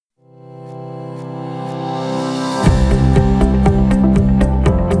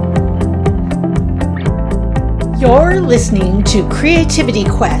You're listening to Creativity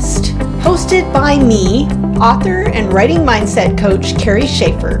Quest, hosted by me, author and writing mindset coach Carrie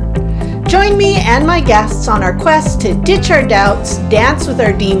Schaefer. Join me and my guests on our quest to ditch our doubts, dance with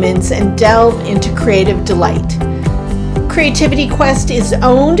our demons, and delve into creative delight. Creativity Quest is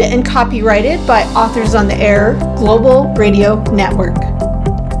owned and copyrighted by Authors on the Air Global Radio Network.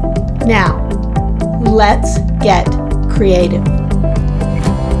 Now, let's get creative.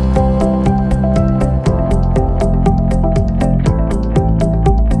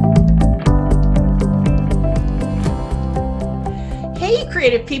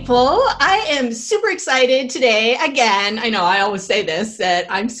 Creative people, I am super excited today. Again, I know I always say this, that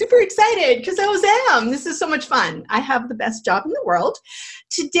I'm super excited because I always am. This is so much fun. I have the best job in the world.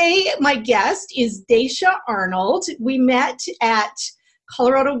 Today, my guest is Dacia Arnold. We met at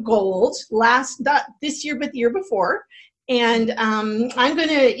Colorado Gold not this year, but the year before. And I'm going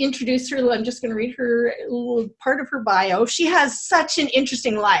to introduce her. I'm just going to read her little part of her bio. She has such an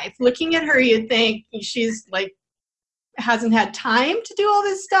interesting life. Looking at her, you'd think she's like, hasn't had time to do all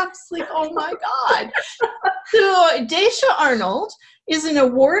this stuff. It's like, oh my God. So Dacia Arnold is an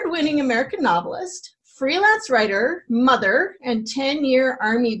award-winning American novelist, freelance writer, mother, and 10-year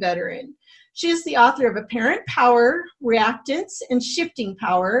Army veteran. She is the author of Apparent Power, Reactance, and Shifting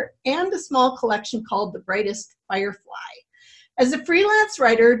Power, and a small collection called The Brightest Firefly. As a freelance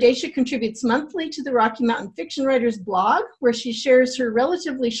writer, Dacia contributes monthly to the Rocky Mountain Fiction Writers blog, where she shares her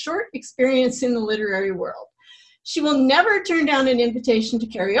relatively short experience in the literary world. She will never turn down an invitation to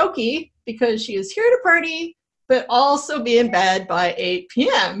karaoke because she is here to party, but also be in bed by 8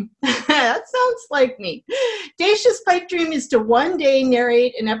 p.m. That sounds like me. Dacia's pipe dream is to one day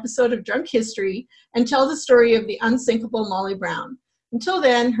narrate an episode of Drunk History and tell the story of the unsinkable Molly Brown. Until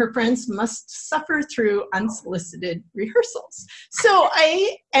then, her friends must suffer through unsolicited rehearsals. So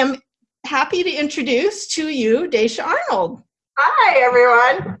I am happy to introduce to you Dacia Arnold. Hi,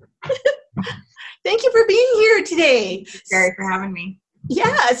 everyone. Thank you for being here today. Carrie, for having me.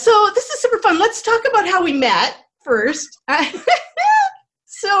 Yeah, so this is super fun. Let's talk about how we met first.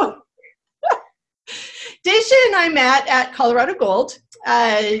 So Dacia and I met at Colorado Gold,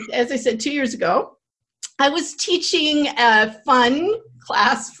 as I said, 2 years ago. I was teaching a fun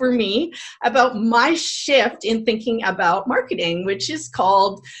class for me about my shift in thinking about marketing, which is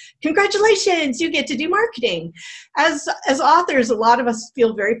called Congratulations, you get to do marketing. As authors, a lot of us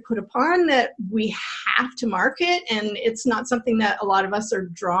feel very put upon that we have to market, and it's not something that a lot of us are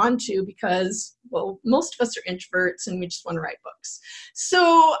drawn to because, well, most of us are introverts and we just want to write books.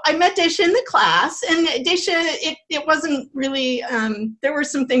 So I met Dacia in the class, and Dacia, it wasn't really, there were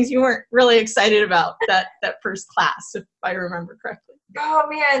some things you weren't really excited about that first class, if I remember correctly. Oh,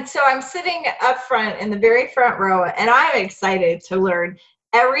 man. So I'm sitting up front in the very front row, and I'm excited to learn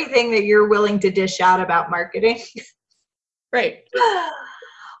everything that you're willing to dish out about marketing. Right.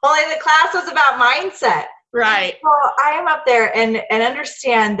 Only the class was about mindset. Right. So I am up there and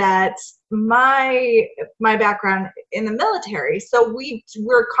understand that my background in the military, so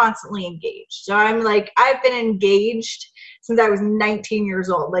we're constantly engaged. So I'm like, I've been engaged since I was 19 years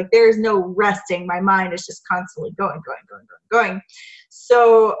old. Like, there's no resting. My mind is just constantly going.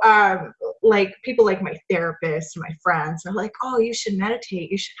 So, like, people like my therapist and my friends are like, oh, you should meditate.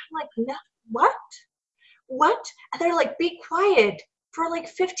 You should. I'm like, no, what? And they're like, be quiet for like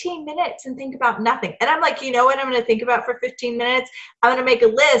 15 minutes and think about nothing. And I'm like, you know what I'm going to think about for 15 minutes? I'm going to make a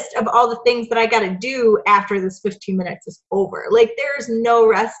list of all the things that I got to do after this 15 minutes is over. Like, there's no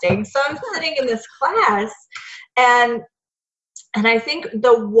resting. So I'm sitting in this class, and I think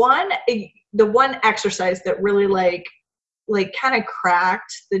the one exercise that really like kind of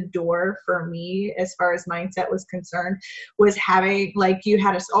cracked the door for me as far as mindset was concerned was having, like, you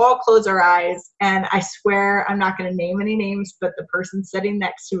had us all close our eyes, and I swear I'm not going to name any names, but the person sitting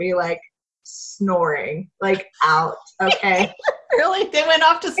next to me, like, snoring, like, out. Okay. Really? They went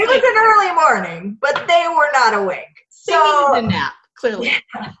off to sleep. It was an early morning, but they were not awake. They needed a nap, clearly.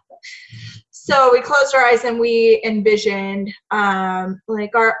 Yeah. So we closed our eyes and we envisioned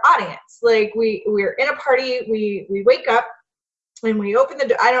like our audience. Like, we're in a party, we wake up and we open the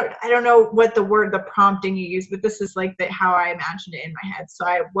door. I don't know what the prompting you use, but this is like how I imagined it in my head. So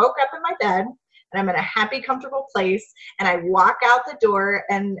I woke up in my bed, and I'm in a happy, comfortable place, and I walk out the door,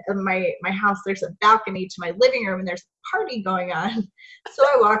 and my house, there's a balcony to my living room, and there's a party going on. So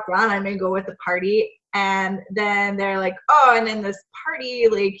I walk around, I'm gonna go with the party, and then they're like, oh, and in this party,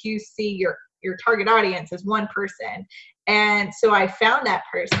 like, you see your target audience is one person. And so I found that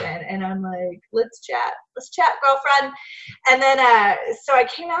person, and I'm like, let's chat, girlfriend. And then, so I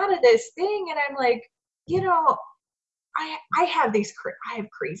came out of this thing, and I'm like, you know, I have I have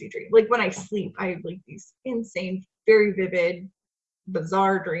crazy dreams. Like when I sleep, I have like these insane, very vivid,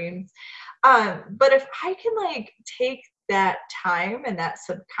 bizarre dreams. But if I can like take that time and that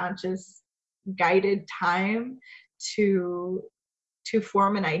subconscious guided time to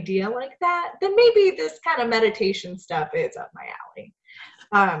form an idea like that, then maybe this kind of meditation stuff is up my alley.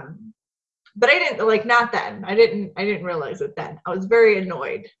 But I didn't like, not then. I didn't realize it then. I was very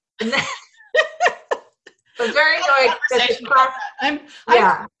annoyed. And then I was very annoyed that the class, I'm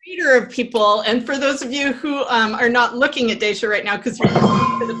a reader of people, and for those of you who are not looking at Daisha right now because you're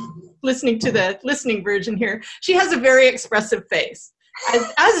listening to the listening version here, she has a very expressive face,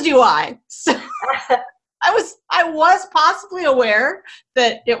 as do I. So I was possibly aware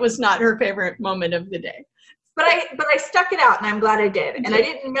that it was not her favorite moment of the day. But I stuck it out, and I'm glad I did. And I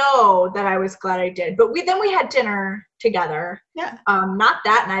didn't know that I was glad I did. But we had dinner together. Yeah. Not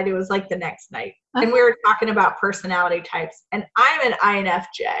that night. It was like the next night. Uh-huh. And we were talking about personality types. And I'm an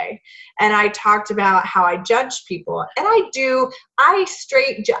INFJ. And I talked about how I judge people. And I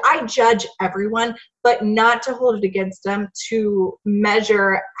judge everyone, but not to hold it against them, to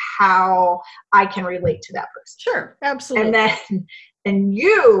measure how I can relate to that person. Sure, absolutely. And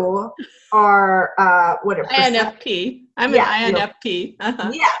you are what a INFP. I'm an INFP.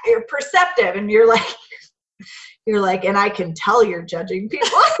 Uh-huh. Yeah, you're perceptive, and you're like, and I can tell you're judging people.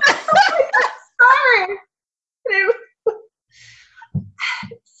 Sorry.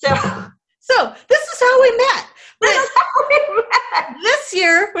 So this is how we met. This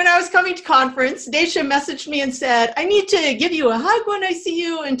year, when I was coming to conference, Daisha messaged me and said, I need to give you a hug when I see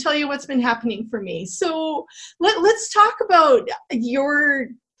you and tell you what's been happening for me. So let's talk about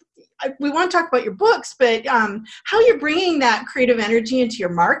we want to talk about your books, but how you're bringing that creative energy into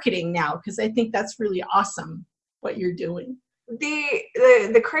your marketing now, because I think that's really awesome what you're doing.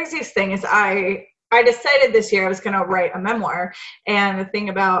 The craziest thing is I decided this year I was going to write a memoir. And the thing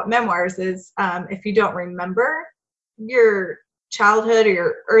about memoirs is if you don't remember your childhood or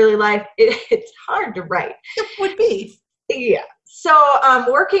your early life, it's hard to write. It would be. Yeah. So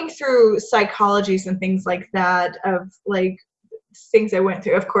working through psychologies and things like that, of like things I went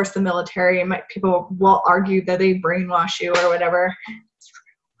through, of course, the military, and people will argue that they brainwash you or whatever.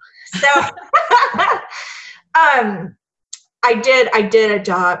 So I did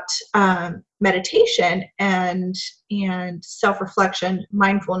adopt meditation and self-reflection,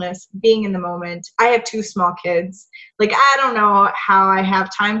 mindfulness, being in the moment. I have 2 small kids. Like, I don't know how I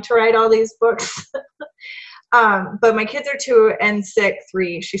have time to write all these books. But my kids are 2 and 6,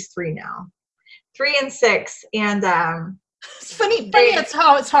 3. She's 3 now. 3 and 6. And it's funny that's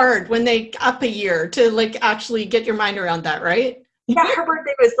how it's hard when they up a year to like actually get your mind around that, right? Yeah, her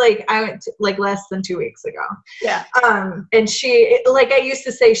birthday was like less than 2 weeks ago. Yeah. And she, like I used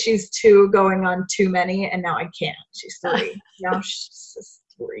to say, she's 2 going on too many, and now I can't. She's 3. Now she's just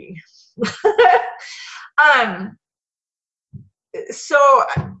 3. So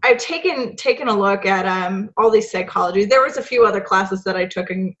I've taken a look at all these psychologies. There was a few other classes that I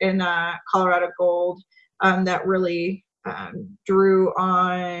took in Colorado Gold that really drew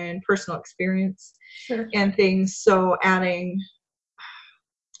on personal experience. Sure. And things. So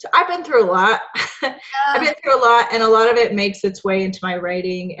I've been through a lot. Yeah. I've been through a lot, and a lot of it makes its way into my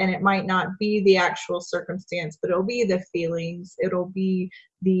writing, and it might not be the actual circumstance, but it'll be the feelings. It'll be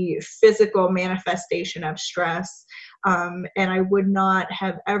the physical manifestation of stress. And I would not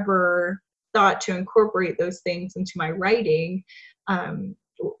have ever thought to incorporate those things into my writing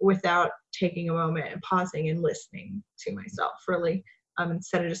without taking a moment and pausing and listening to myself, really,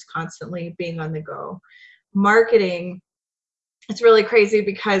 instead of just constantly being on the go. Marketing, it's really crazy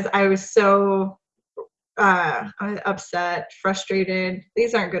because I was so upset, frustrated.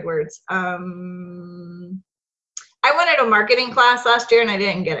 These aren't good words. I wanted a marketing class last year and I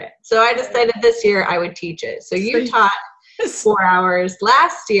didn't get it. So I decided this year I would teach it. So you taught 4 hours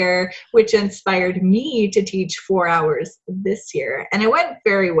last year, which inspired me to teach 4 hours this year. And it went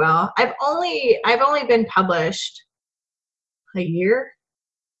very well. I've only been published a year,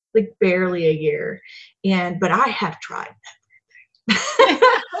 like barely a year. But I have tried.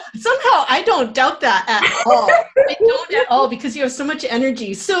 Somehow I don't doubt that at all. I don't at all, because you have so much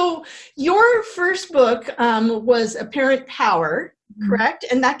energy. So your first book was Apparent Power, correct?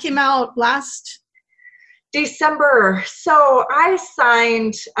 And that came out last December. So I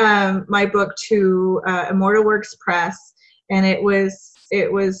signed my book to Immortal Works Press, and it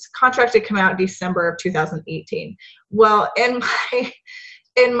was contracted to come out December of 2018. Well, in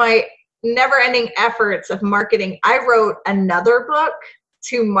my never-ending efforts of marketing, I wrote another book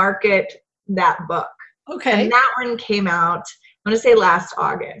to market that book. Okay. And that one came out want to say last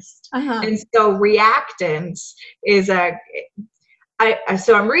August. Uh-huh. And so Reactance is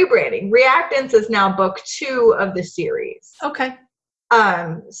so I'm rebranding. Reactance is now book 2 of the series. Okay.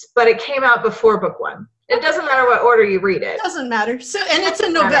 But it came out before book 1. It doesn't matter what order you read it. Doesn't matter. So, and it's a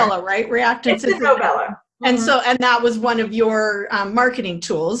novella, right? Reactance is a novella. And and that was one of your marketing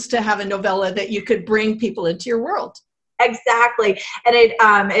tools, to have a novella that you could bring people into your world. Exactly. And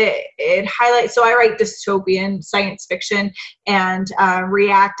it highlights, so I write dystopian science fiction, and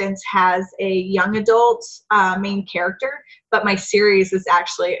Reactance has a young adult main character, but my series is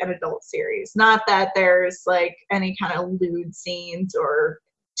actually an adult series. Not that there's like any kind of lewd scenes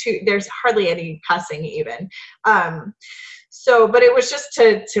there's hardly any cussing even. But it was just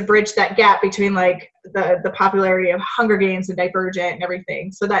to bridge that gap between like the popularity of Hunger Games and Divergent and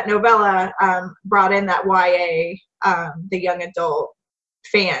everything. So that novella brought in that YA, the young adult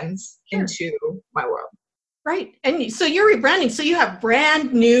fans into my world. Right. And so you're rebranding. So you have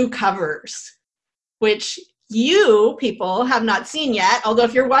brand new covers, which you people have not seen yet. Although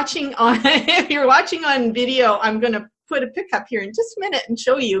if you're watching on video, I'm going to put a pic up here in just a minute and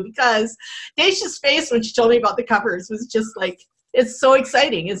show you, because Dacia's face when she told me about the covers was just like, it's so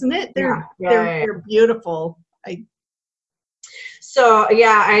exciting, isn't it? They're beautiful. So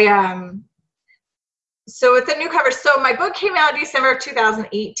with the new covers, so my book came out December of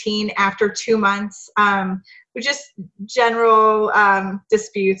 2018 after 2 months. With just general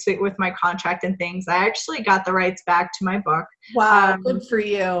disputes with my contract and things. I actually got the rights back to my book. Wow, good for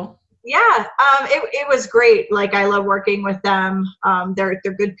you. Yeah, it was great. Like, I love working with them. They're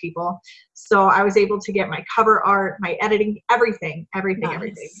good people. So I was able to get my cover art, my editing, everything.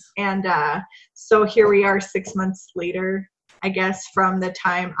 And so here we are 6 months later, I guess, from the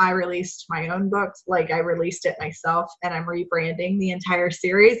time I released my own books. Like, I released it myself, and I'm rebranding the entire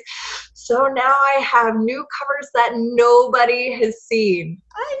series. So now I have new covers that nobody has seen.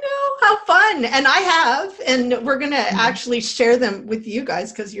 I know, how fun. And I have, and we're going to actually share them with you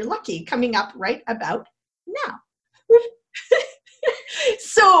guys, because you're lucky, coming up right about now.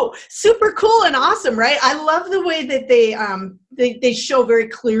 So super cool and awesome, right? I love the way that they show very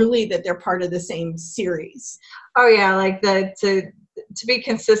clearly that they're part of the same series. Oh yeah, like to be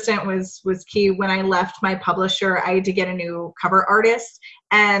consistent was key. When I left my publisher, I had to get a new cover artist,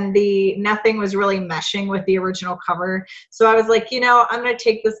 and nothing was really meshing with the original cover. So I was like, I'm going to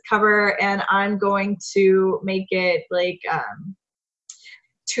take this cover and I'm going to make it like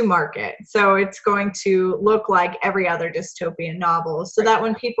to market. So it's going to look like every other dystopian novel, so that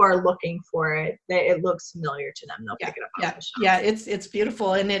when people are looking for it, it looks familiar to them. They'll pick it up on the shelf. Yeah, it's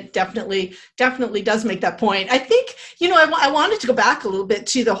beautiful, and it definitely does make that point. I think, I wanted to go back a little bit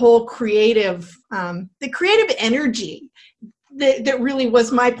to the whole creative energy. That really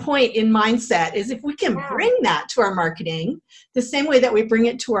was my point in mindset, is if we can bring that to our marketing the same way that we bring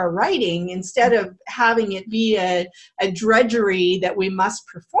it to our writing, instead of having it be a drudgery that we must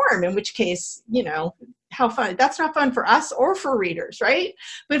perform, in which case, how fun. That's not fun for us or for readers, right?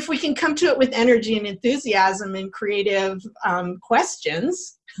 But if we can come to it with energy and enthusiasm and creative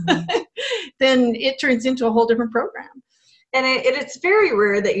questions, then it turns into a whole different program. And it's very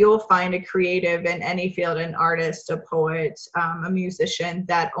rare that you'll find a creative in any field, an artist, a poet, a musician,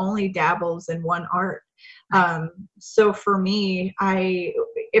 that only dabbles in one art. So for me,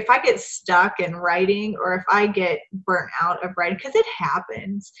 if I get stuck in writing, or if I get burnt out of writing, because it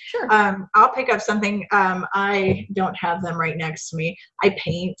happens, sure. I'll pick up something. I don't have them right next to me. I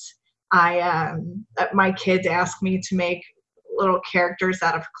paint. My kids ask me to make little characters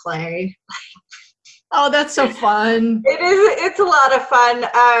out of clay. Oh, that's so fun. It is. It's a lot of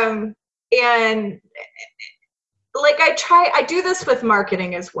fun. And like I do this with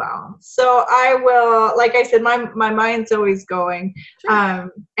marketing as well. So I will, like I said, my mind's always going. Sure.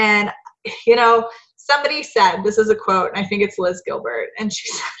 And somebody said, this is a quote, and I think it's Liz Gilbert, and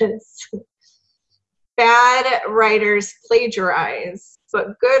she says, "Bad writers plagiarize,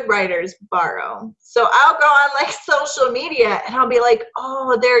 but good writers borrow." So I'll go on like social media and I'll be like,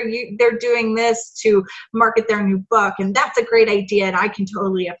 "Oh, they're doing this to market their new book, and that's a great idea, and I can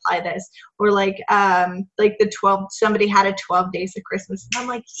totally apply this." Or like somebody had a 12 Days of Christmas, and I'm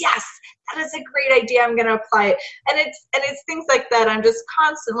like, "Yes, that is a great idea. I'm going to apply it." And it's things like that. I'm just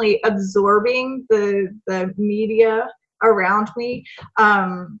constantly absorbing the media around me.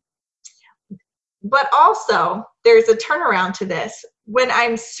 But also, there's a turnaround to this. When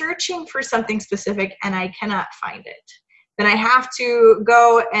I'm searching for something specific and I cannot find it, then I have to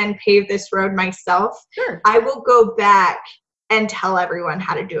go and pave this road myself. Sure. I will go back and tell everyone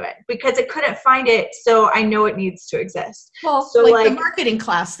how to do it because I couldn't find it. So I know it needs to exist. Well, so like the marketing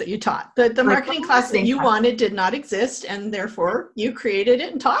class that you taught, the like marketing class that you wanted did not exist, and therefore you created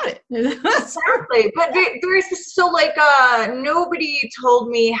it and taught it. Exactly. But there's so like nobody told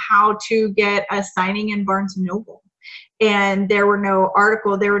me how to get a signing in Barnes & Noble. And there were no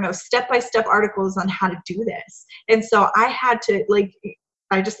step-by-step articles on how to do this. And so I had to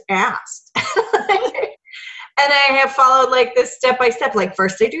I just asked. And I have followed like this step-by-step, like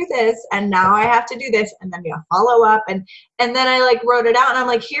first I do this and now I have to do this. And then you follow up. And then I like wrote it out and I'm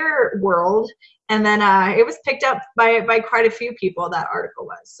like, here world. And then it was picked up by quite a few people, that article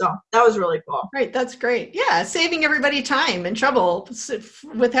was. So that was really cool. Right. That's great. Yeah. Saving everybody time and trouble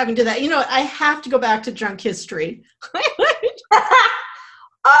with having to do that. I have to go back to drunk history.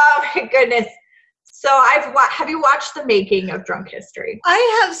 Oh my goodness. So have you watched the making of Drunk History?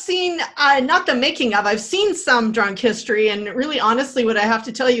 I have seen, not the making of, I've seen some Drunk History, and really honestly what I have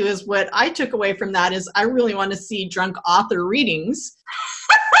to tell you is what I took away from that is I really want to see drunk author readings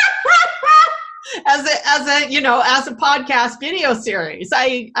as a podcast video series.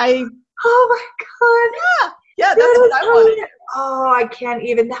 Oh my God. Yeah, that's what I wanted. Oh, I can't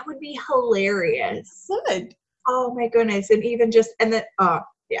even, that would be hilarious. Good. Oh my goodness. And even just, and then,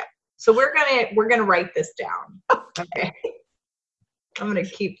 yeah. So we're gonna write this down. Okay. I'm gonna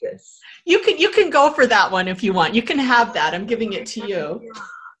keep this. You can go for that one if you want. You can have that. I'm giving it to you.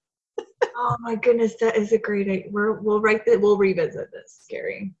 Oh my goodness, that is a great idea. We'll revisit this,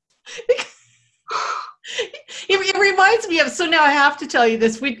 Gary. It reminds me of, so now I have to tell you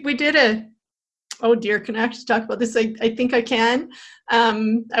this. We did oh dear, can I actually talk about this? I think I can.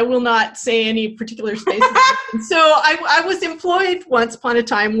 I will not say any particular spaces. So I was employed once upon a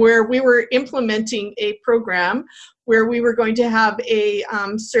time where we were implementing a program where we were going to have a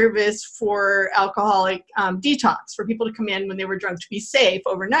service for alcoholic detox for people to come in when they were drunk to be safe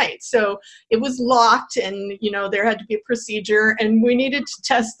overnight. So it was locked and, there had to be a procedure and we needed to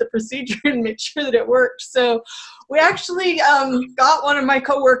test the procedure and make sure that it worked. So we actually got one of my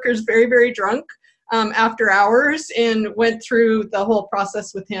coworkers very, very drunk after hours and went through the whole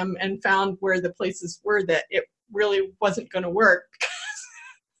process with him and found where the places were that it really wasn't going to work.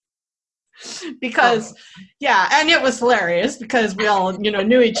 Because yeah, and it was hilarious because we all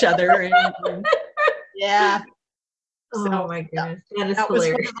knew each other and yeah. Oh so, my goodness, that was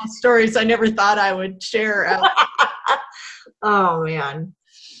one of those stories I never thought I would share out. Oh man,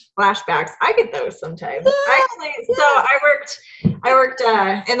 flashbacks. I get those sometimes. Actually, so I worked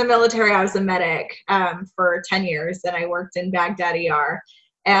in the military. I was a medic for 10 years, and I worked in Baghdad ER.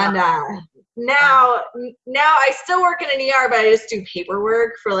 And now I still work in an ER, but I just do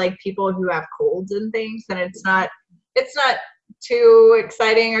paperwork for like people who have colds and things, and it's not too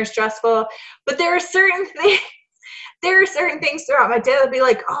exciting or stressful. But there are certain things throughout my day that'll be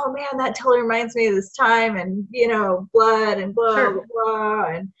like, oh man, that totally reminds me of this time, and blood and blah blah blah,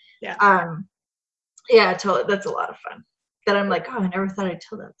 and totally, that's a lot of fun. That I'm like, oh, I never thought I'd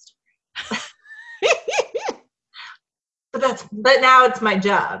tell that story. But now it's my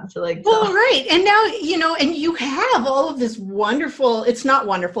job to like. Well, right, and now and you have all of this wonderful. It's not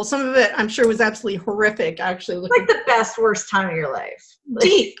wonderful. Some of it, I'm sure, was absolutely horrific. Actually, like the worst time of your life.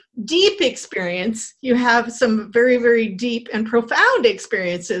 Deep experience. You have some very, very deep and profound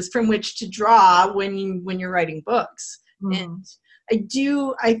experiences from which to draw when you're writing books. And I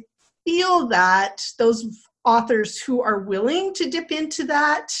feel that those authors who are willing to dip into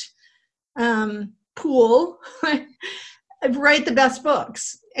that pool write the best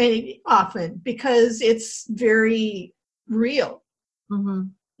books often because it's very real. Mm-hmm.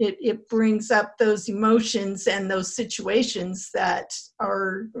 It brings up those emotions and those situations that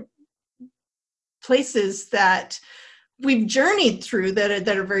are places that we've journeyed through that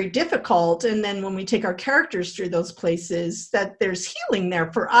are very difficult. And then when we take our characters through those places, that there's healing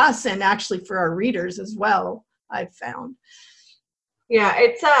there for us and actually for our readers as well, I've found. Yeah,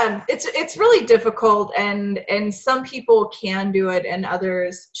 it's really difficult, and some people can do it, and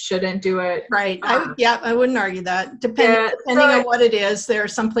others shouldn't do it. Right. I wouldn't argue that. Depending on what it is, there are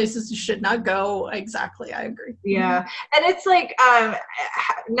some places you should not go. Exactly, I agree. Yeah, and it's like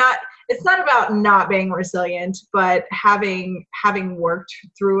it's not about not being resilient, but having worked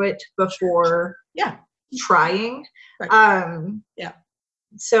through it before. Yeah. Trying. Right. Yeah.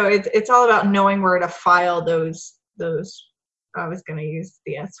 So it's all about knowing where to file those. I was going to use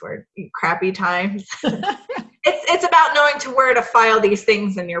the S word, crappy times. It's about knowing where to file these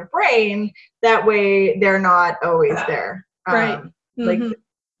things in your brain. That way they're not always there. Right. Like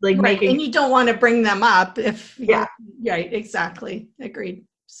right. making. And you don't want to bring them up if. Yeah. Right. Exactly. Agreed.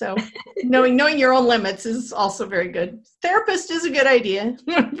 So knowing your own limits is also very good. Therapist is a good idea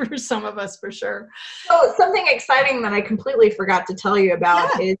for some of us, for sure. So something exciting that I completely forgot to tell you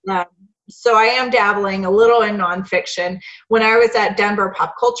about is, so I am dabbling a little in nonfiction. When I was at Denver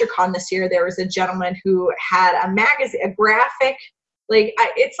Pop Culture Con this year, there was a gentleman who had a magazine, a graphic,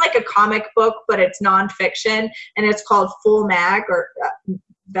 it's like a comic book, but it's nonfiction, and it's called Full Mag, or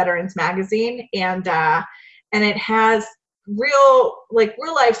Veterans Magazine, and it has real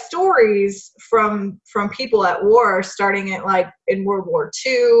life stories from people at war, starting at like in World War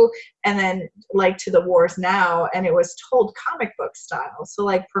II and then like to the wars now, and it was told comic book style, so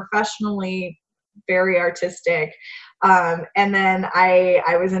like professionally, very artistic. And then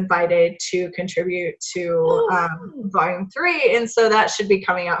I was invited to contribute to volume 3, and so that should be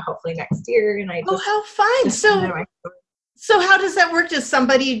coming out hopefully next year. And how fun. So how does that work? Does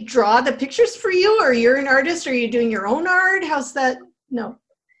somebody draw the pictures for you, or you're an artist? Or are you doing your own art? How's that? No.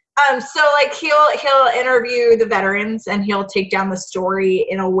 So like he'll interview the veterans, and he'll take down the story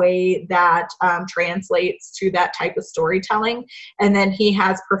in a way that translates to that type of storytelling. And then he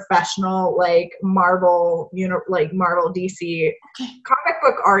has professional like Marvel, Marvel DC comic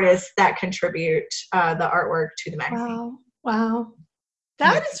book artists that contribute the artwork to the magazine. Wow.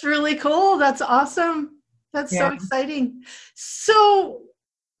 That is really cool. That's awesome. That's so exciting. So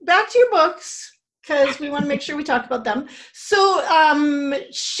back to your books, because we want to make sure we talk about them. So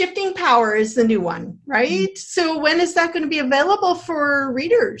Shifting Power is the new one, right? So when is that going to be available for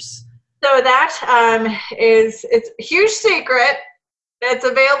readers? So that it's a huge secret. It's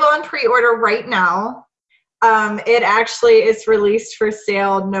available on pre-order right now. It actually is released for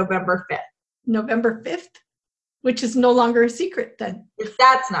sale November 5th. November 5th? Which is no longer a secret then.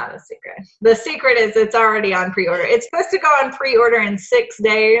 That's not a secret. The secret is it's already on pre-order. It's supposed to go on pre-order in 6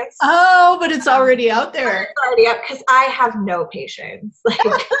 days. Oh, but it's already out there. It's already up because I have no patience.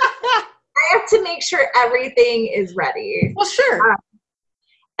 I have to make sure everything is ready. Well, sure.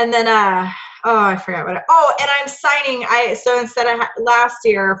 And then, I forgot what. And I'm signing. So instead of last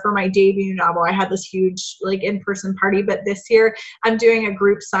year for my debut novel, I had this huge in-person party, but this year I'm doing a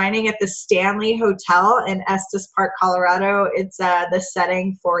group signing at the Stanley Hotel in Estes Park, Colorado. It's the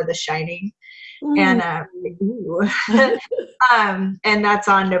setting for The Shining, and and that's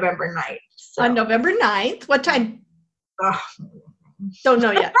on November 9th. So. On November 9th, what time? Don't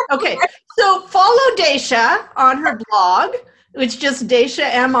know yet. Okay, so follow Dacia on her blog. It's just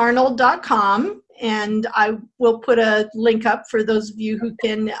DaciaMArnold.com, and I will put a link up for those of you who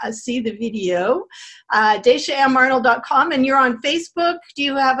can see the video. DaciaMArnold.com, and you're on Facebook. Do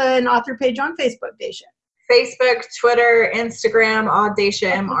you have an author page on Facebook, Dacia? Facebook, Twitter, Instagram, all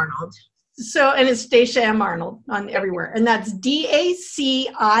Dacia M. Arnold. So, and it's Dacia M. Arnold on everywhere, and that's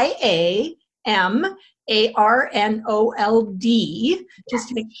DaciaMArnold, just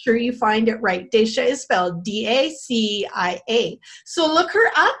to make sure you find it right. Dacia is spelled Dacia. So look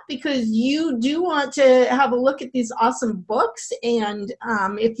her up, because you do want to have a look at these awesome books. And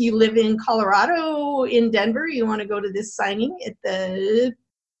if you live in Colorado, in Denver, you want to go to this signing at the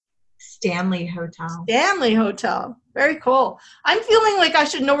Stanley Hotel. Very cool. I'm feeling like I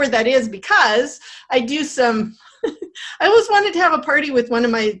should know where that is, because I do some I always wanted to have a party with one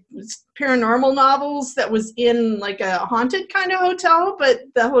of my paranormal novels that was in like a haunted kind of hotel, but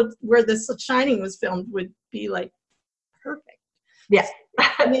where The Shining was filmed would be like perfect. Yes.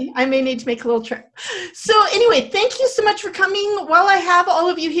 I may need to make a little trip. So anyway, thank you so much for coming. While I have all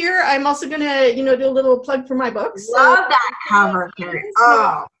of you here, I'm also going to, do a little plug for my books. Love that cover, Carrie.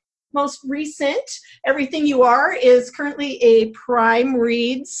 Oh. Most recent, Everything You Are, is currently a Prime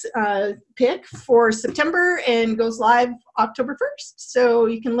Reads pick for September and goes live October 1st. So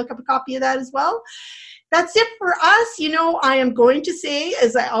you can look up a copy of that as well. That's it for us. I am going to say,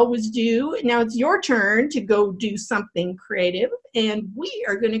 as I always do, now it's your turn to go do something creative. And we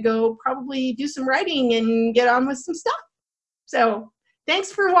are going to go probably do some writing and get on with some stuff. So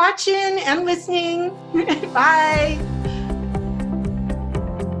thanks for watching and listening. Bye.